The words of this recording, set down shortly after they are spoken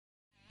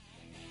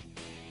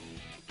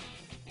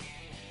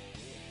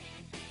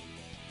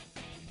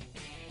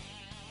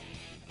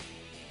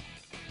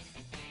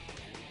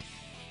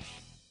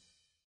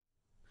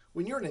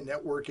when you're in a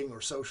networking or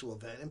social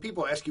event and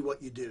people ask you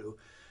what you do,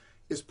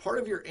 is part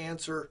of your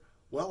answer,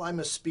 well,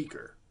 I'm a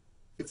speaker?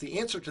 If the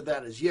answer to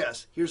that is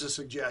yes, here's a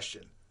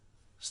suggestion.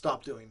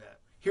 Stop doing that.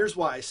 Here's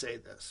why I say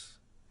this.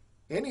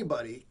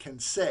 Anybody can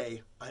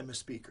say, I'm a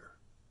speaker.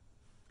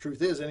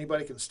 Truth is,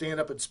 anybody can stand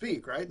up and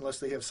speak, right? Unless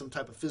they have some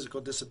type of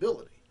physical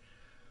disability.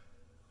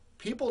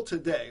 People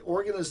today,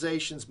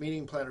 organizations,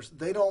 meeting planners,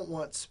 they don't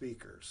want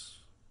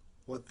speakers.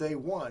 What they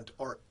want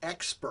are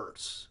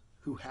experts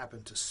who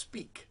happen to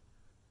speak.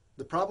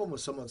 The problem with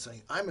someone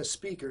saying, I'm a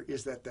speaker,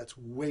 is that that's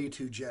way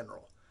too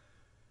general.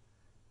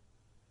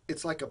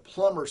 It's like a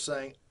plumber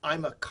saying,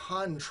 I'm a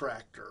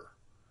contractor.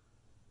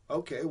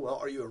 Okay, well,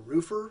 are you a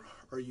roofer?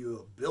 Are you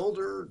a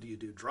builder? Do you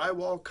do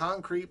drywall,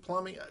 concrete,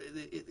 plumbing?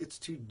 It's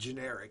too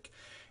generic.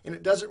 And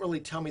it doesn't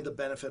really tell me the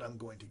benefit I'm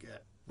going to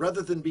get.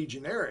 Rather than be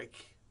generic,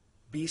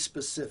 be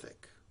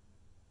specific.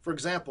 For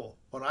example,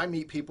 when I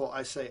meet people,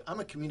 I say, I'm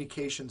a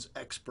communications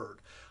expert.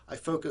 I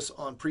focus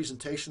on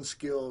presentation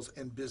skills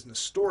and business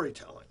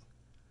storytelling.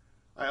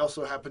 I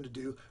also happen to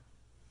do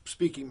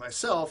speaking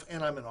myself,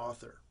 and I'm an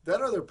author.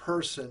 That other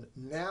person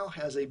now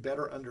has a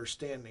better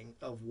understanding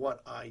of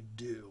what I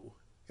do.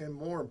 And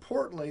more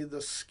importantly,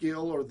 the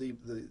skill or the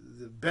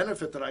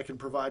benefit that I can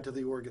provide to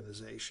the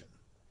organization.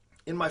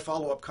 In my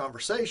follow-up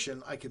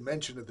conversation, I can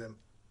mention to them,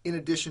 in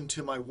addition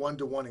to my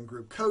one-to-one and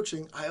group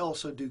coaching, I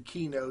also do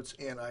keynotes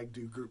and I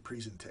do group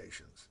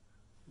presentations.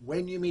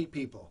 When you meet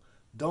people,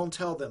 don't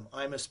tell them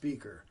I'm a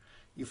speaker.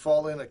 You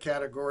fall in a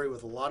category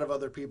with a lot of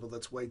other people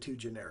that's way too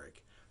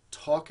generic.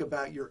 Talk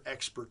about your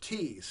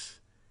expertise.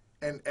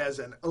 And as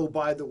an, oh,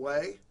 by the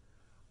way,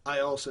 I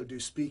also do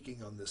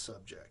speaking on this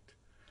subject.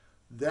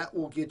 That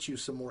will get you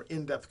some more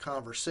in-depth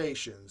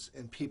conversations,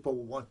 and people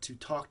will want to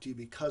talk to you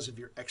because of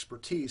your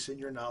expertise and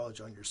your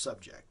knowledge on your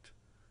subject.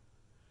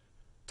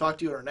 Talk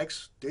to you on our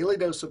next Daily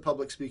Dose of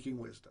Public Speaking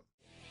Wisdom.